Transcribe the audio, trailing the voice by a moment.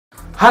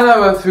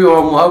Hello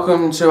everyone,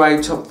 welcome to a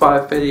top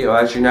 5 video.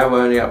 As you know,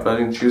 we're only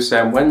uploading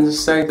Tuesday and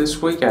Wednesday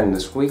this weekend.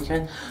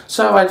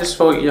 So I just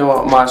thought, you know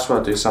what, I might as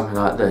well do something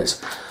like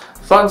this.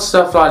 Fun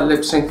stuff like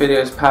lip sync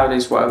videos,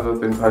 parodies, whatever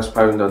have been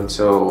postponed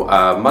until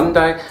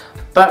Monday.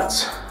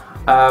 But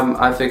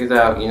I figured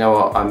out, you know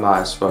what, I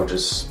might as well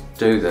just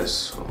do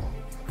this.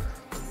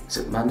 Is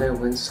it Monday or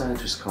Wednesday? I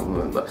just can't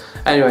remember.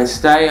 Anyway,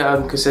 today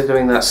I'm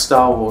considering that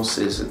Star Wars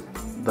is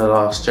The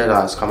Last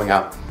Jedi is coming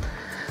out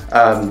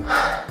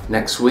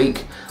next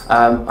week.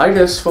 I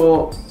just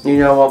thought, you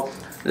know what,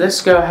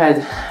 let's go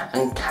ahead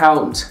and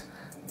count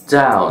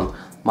down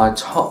my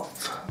top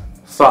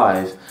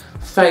 5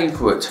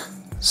 favourite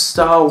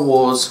Star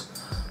Wars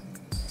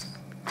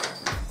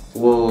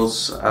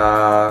let's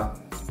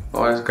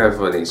go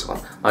for these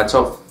one. My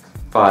top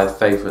 5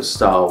 favourite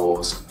Star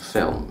Wars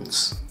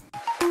films.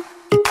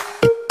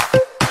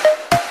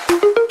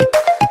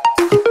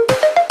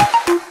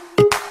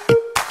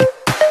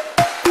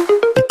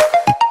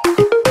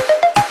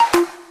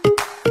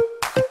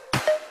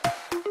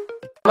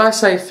 When I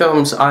say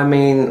films, I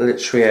mean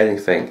literally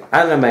anything.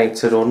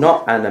 Animated or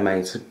not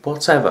animated,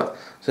 whatever.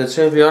 So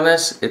to be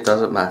honest, it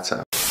doesn't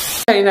matter.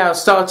 Okay, now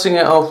starting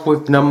it off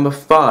with number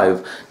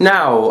 5.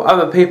 Now,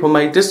 other people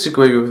may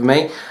disagree with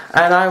me,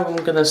 and I'm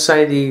going to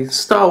say the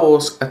Star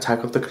Wars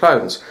Attack of the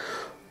Clones.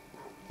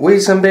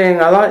 Reason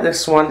being I like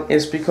this one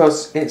is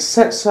because it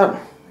sets up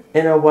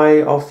in a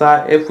way of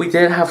that if we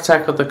didn't have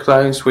Attack of the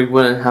Clones, we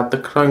wouldn't have the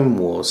Clone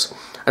Wars.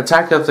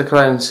 Attack of the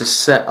Clones is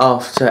set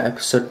after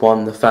Episode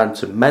 1, The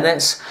Phantom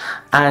Menace,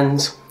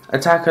 and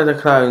Attack of the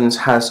Clones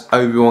has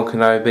Obi-Wan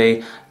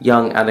Kenobi,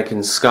 young Anakin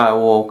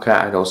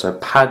Skywalker, and also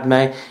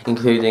Padme,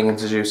 including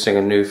introducing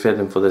a new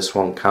villain for this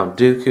one, Count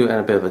Dooku,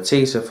 and a bit of a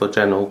teaser for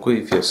General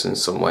Grievous in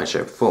some way,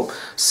 shape, or form.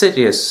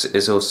 Sidious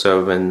is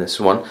also in this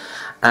one,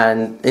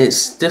 and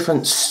it's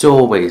different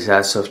stories.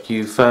 As of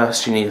you need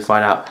to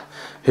find out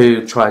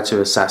who tried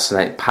to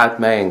assassinate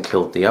Padme and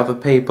killed the other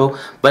people,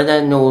 but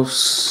then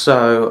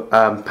also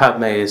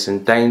Padme is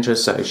in danger,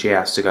 so she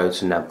has to go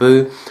to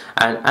Naboo,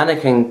 and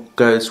Anakin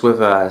goes with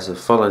her as a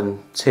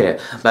volunteer.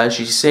 But as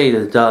you see,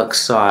 the dark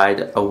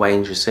side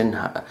awages in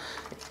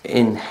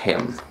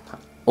him.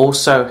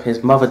 Also,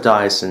 his mother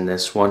dies in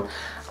this one,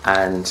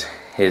 and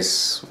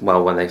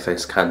when they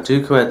face Count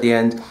Dooku at the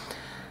end,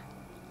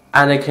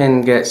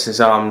 Anakin gets his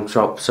arm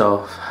chopped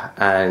off,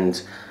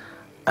 and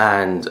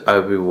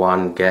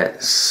Obi-Wan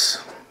gets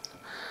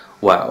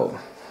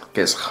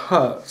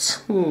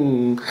hurt.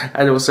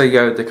 And also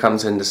Yoda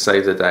comes in to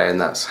save the day, and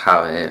that's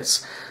how it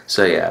is.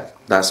 So yeah,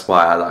 that's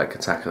why I like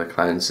Attack of the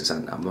Clones is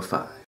at number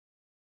 5.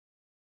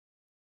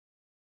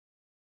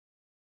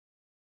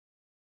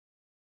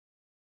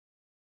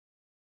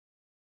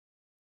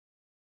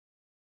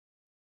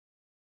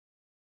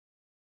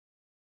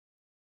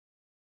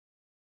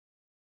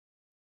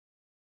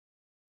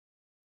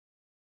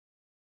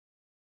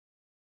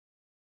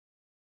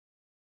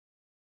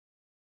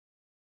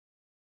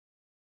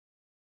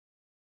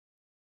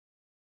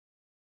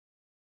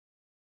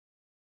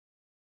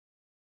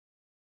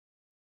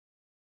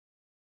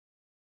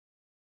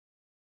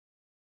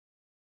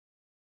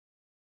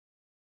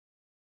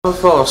 Number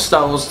 4,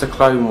 Star Wars The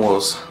Clone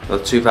Wars, the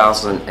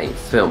 2008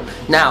 film.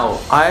 Now,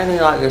 I only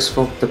like this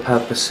for the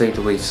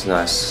reason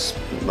I'm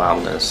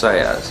going to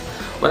say it.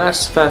 When I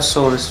first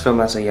saw this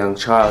film as a young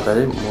child, I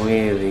didn't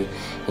really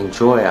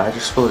enjoy it. I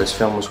just thought this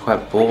film was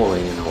quite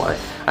boring in a way.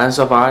 And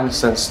so I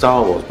understand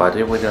Star Wars, but I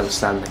didn't really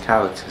understand the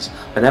characters.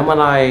 But then when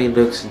I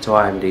looked into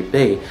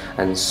IMDb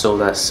and saw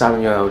that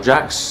Samuel L.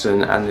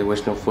 Jackson and the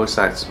original voice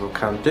actor for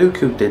Count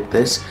Dooku did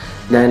this,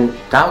 then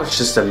that was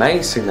just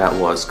amazing, that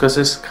was. Because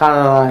it's kind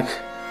of like,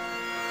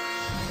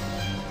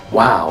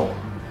 wow,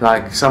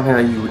 like something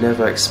that you would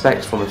never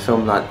expect from a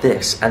film like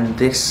this, and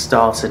this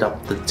started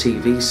up the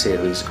TV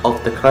series of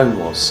the Clone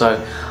Wars,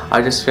 so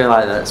I just feel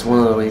like that's one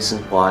of the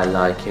reasons why I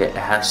like it. It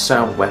has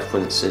some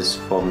references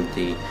from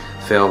the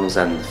films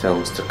and the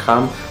films to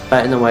come,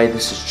 but in a way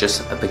this is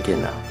just a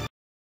beginner.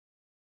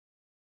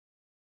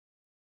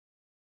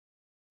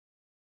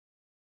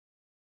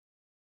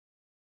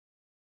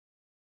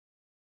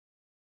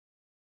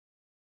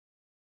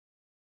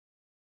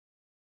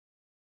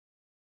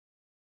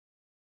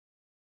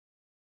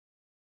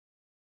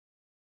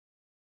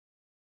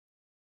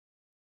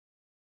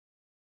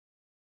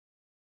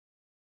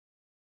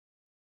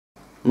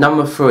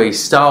 Number 3,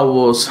 Star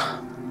Wars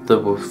The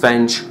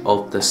Revenge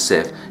of the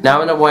Sith.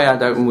 Now in a way I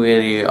don't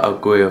really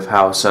agree with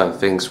how certain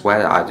things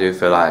went. I do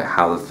feel like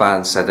how the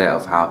fans said it,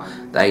 of how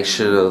they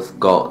should have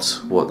got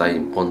what they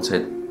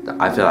wanted.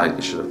 I feel like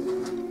it should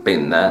have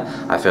been there.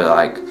 I feel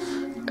like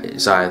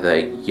it's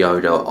either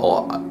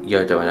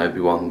Yoda and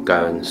Obi-Wan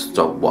go and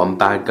stop one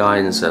bad guy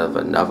instead of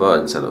another,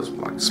 instead of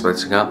like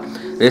splitting up.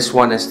 This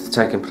one is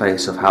taking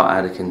place of how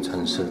Anakin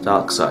turns to the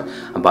dark side,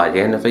 and by the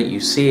end of it you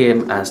see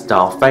him as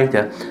Darth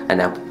Vader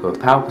and Emperor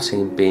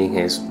Palpatine being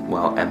his,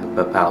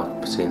 Emperor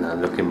Palpatine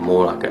and looking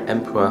more like an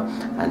Emperor,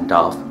 and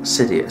Darth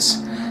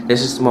Sidious.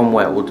 This is the one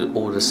where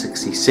Order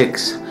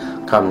 66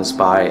 comes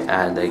by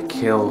and they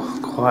kill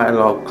quite a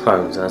lot of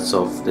clones.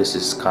 This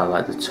is kind of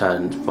like the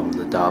turn from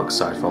the dark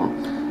side,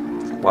 from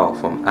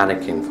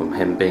Anakin, from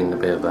him being a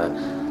bit of a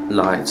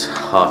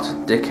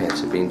light-hearted dickhead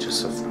to being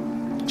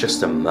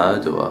just a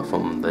murderer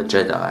from the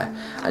Jedi.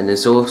 And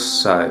there's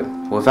also,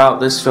 without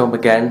this film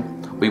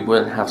again, we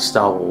wouldn't have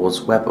Star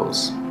Wars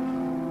Rebels.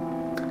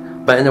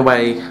 But in a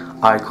way,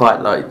 I quite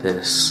like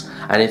this.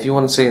 And if you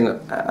want to see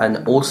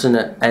an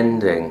alternate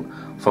ending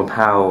from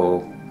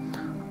how,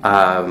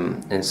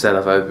 instead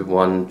of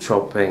Obi-Wan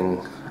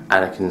chopping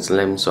Anakin's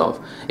limbs off,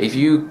 if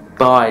you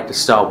buy the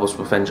Star Wars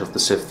Revenge of the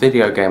Sith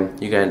video game,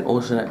 you get an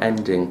alternate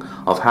ending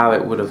of how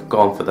it would have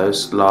gone for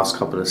those last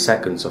couple of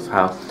seconds, of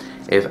how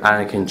if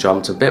Anakin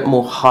jumped a bit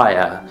more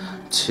higher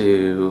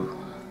to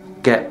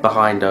get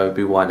behind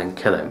Obi-Wan and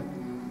kill him.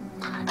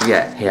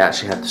 Yeah, he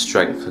actually had the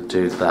strength to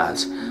do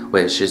that,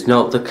 which is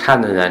not the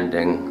canon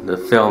ending. The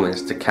film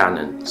is the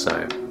canon,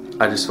 so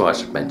I just thought I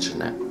should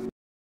mention it.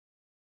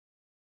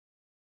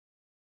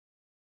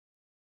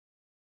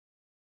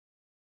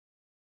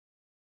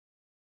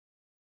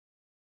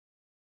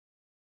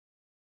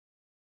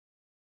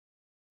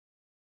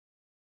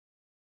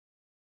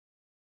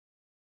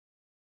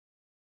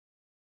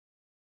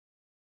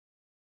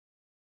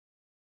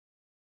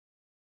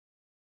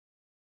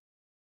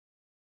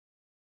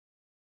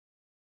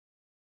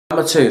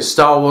 Number 2,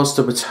 Star Wars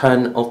The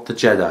Return of the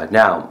Jedi.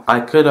 Now,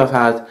 I could have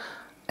had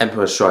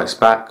Emperor Strikes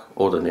Back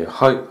or The New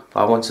Hope,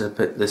 but I wanted to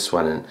put this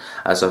one in,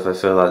 as if I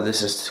feel like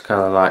this is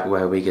kind of like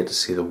where we get to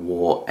see the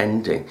war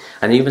ending.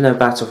 And even though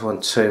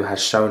Battlefront 2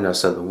 has shown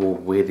us that the war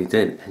really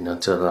didn't end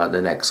until like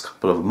the next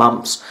couple of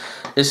months,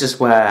 this is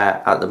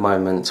where, at the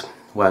moment,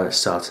 where it's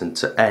starting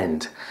to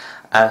end.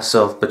 As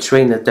of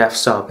between the Death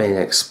Star being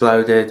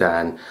exploded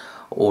and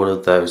all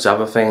of those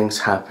other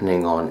things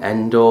happening on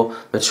Endor,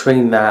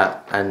 between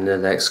that and the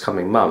next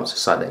coming months,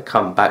 it's like they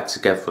come back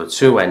together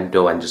to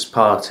Endor and just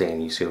party,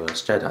 and you see all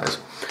those Jedis.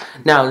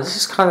 Now, this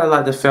is kind of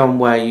like the film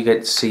where you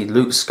get to see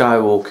Luke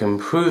Skywalker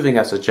improving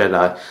as a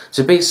Jedi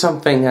to be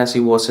something as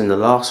he was in the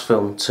last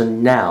film to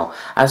now,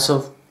 as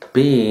of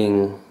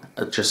being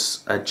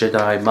just a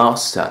Jedi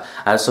Master,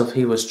 as of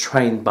he was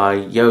trained by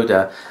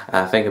Yoda,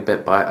 I think a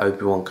bit by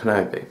Obi-Wan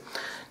Kenobi.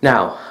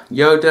 Now,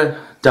 Yoda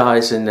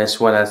dies in this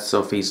one as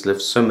of he's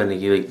lived so many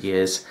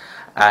years,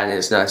 and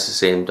it's nice to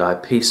see him die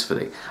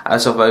peacefully.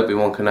 As of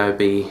Obi-Wan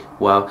Kenobi,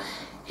 well,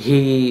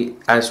 he,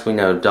 as we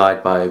know,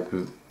 died by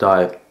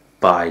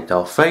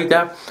Darth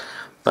Vader,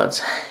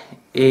 but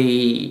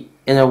he,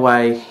 in a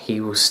way,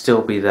 he will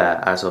still be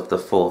there, as of the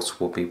Force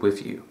will be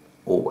with you,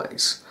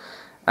 always.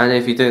 And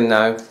if you didn't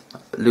know,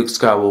 Luke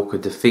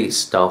Skywalker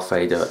defeats Darth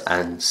Vader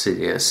and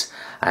Sidious,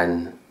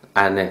 and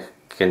Anakin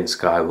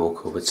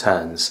Skywalker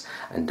returns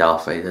and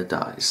Darth Vader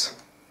dies.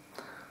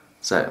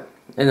 So,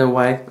 in a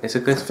way, it's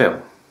a good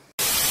film.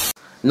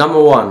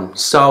 Number 1,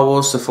 Star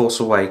Wars The Force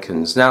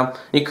Awakens. Now,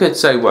 you could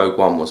say Rogue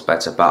One was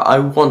better, but I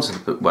wanted to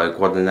put Rogue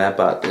One in there,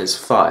 but it's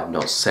 5,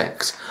 not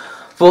 6.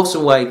 Force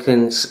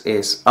Awakens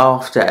is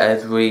after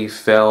every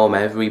film,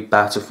 every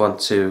Battlefront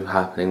 2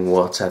 happening,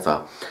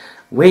 whatever.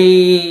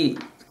 We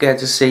get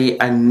to see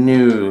a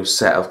new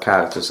set of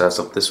characters. As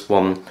of this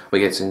one, we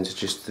get to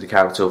introduce the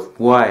character of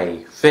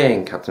Rey,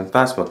 Finn, Captain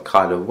Phasma,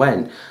 Kylo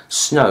Ren,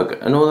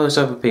 Snoke, and all those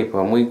other people,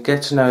 and we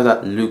get to know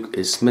that Luke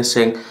is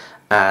missing,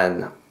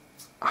 and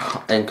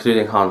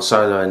including Han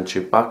Solo and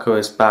Chewbacca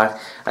is back,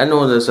 and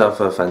all those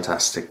other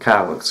fantastic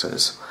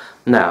characters.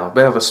 Now, a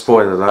bit of a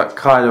spoiler alert,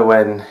 Kylo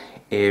Ren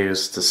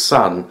is the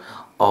son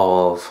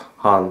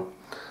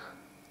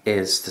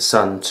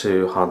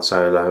to Han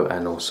Solo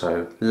and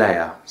also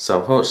Leia. So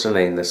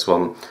unfortunately in this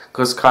one,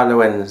 because Kylo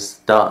Ren's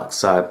dark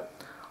side,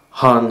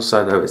 Han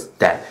Solo is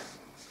dead.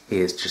 He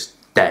is just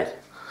dead.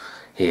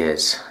 He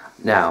is.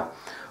 Now,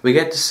 we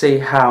get to see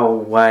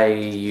how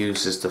Rey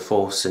uses the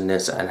Force in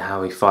this and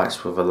how he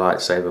fights with a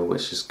lightsaber,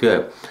 which is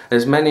good.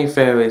 There's many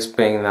theories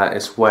being that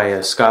it's Rey a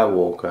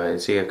Skywalker.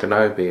 Is he a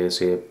Kenobi? Is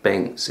he a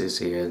Binks? Is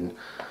he in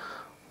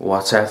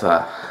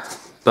whatever?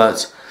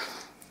 But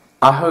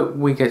I hope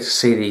we get to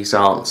see these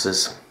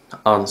answers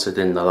answered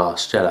in The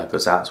Last Jedi,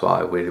 because that's what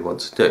I really want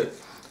to do.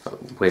 I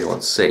really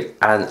want to see.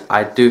 And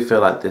I do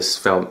feel like this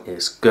film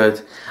is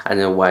good, and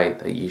in a way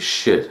that you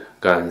should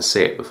go and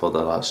see it before The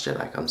Last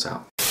Jedi comes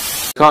out.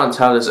 Can't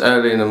tell, it's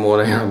early in the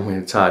morning, I'm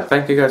really tired.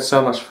 Thank you guys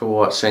so much for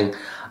watching.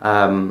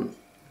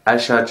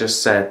 As I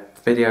just said,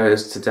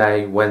 videos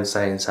today,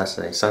 Wednesday and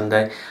Saturday,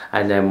 Sunday,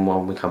 and then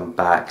when we come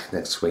back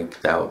next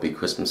week, that will be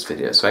Christmas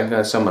videos. Thank you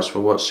guys so much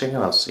for watching,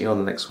 and I'll see you on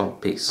the next one.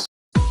 Peace.